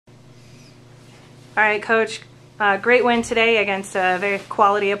All right, Coach, great win today against a very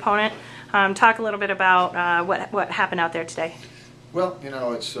quality opponent. Talk a little bit about what happened out there today. Well, you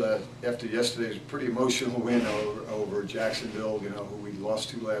know, it's after yesterday's pretty emotional win over Jacksonville, you know, who we lost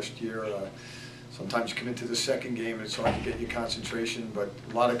to last year. Sometimes you come into the second game and it's hard to get your concentration, but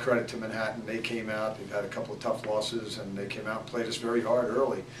a lot of credit to Manhattan. They came out, they've had a couple of tough losses, and they came out and played us very hard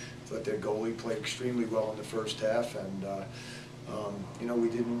early. I thought their goalie played extremely well in the first half, and you know, we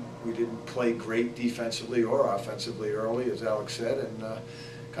didn't play great defensively or offensively early, as Alex said, and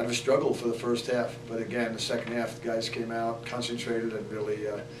kind of a struggle for the first half. But again, the second half, the guys came out, concentrated, and really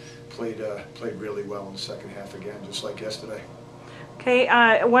played really well in the second half again, just like yesterday.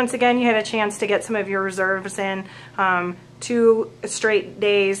 Okay, once again, you had a chance to get some of your reserves in. 2 straight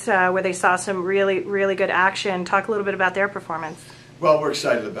days where they saw some really good action. Talk a little bit about their performance. Well, we're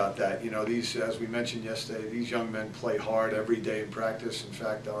excited about that. You know, these, as we mentioned yesterday, these young men play hard every day in practice. In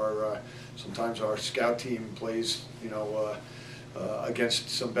fact, sometimes our scout team plays, you know, against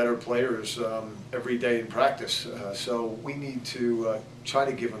some better players every day in practice. So we need to try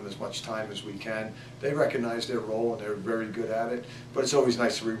to give them as much time as we can. They recognize their role and they're very good at it, but it's always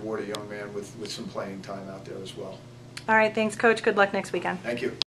nice to reward a young man with some playing time out there as well. All right, thanks, Coach. Good luck next weekend. Thank you.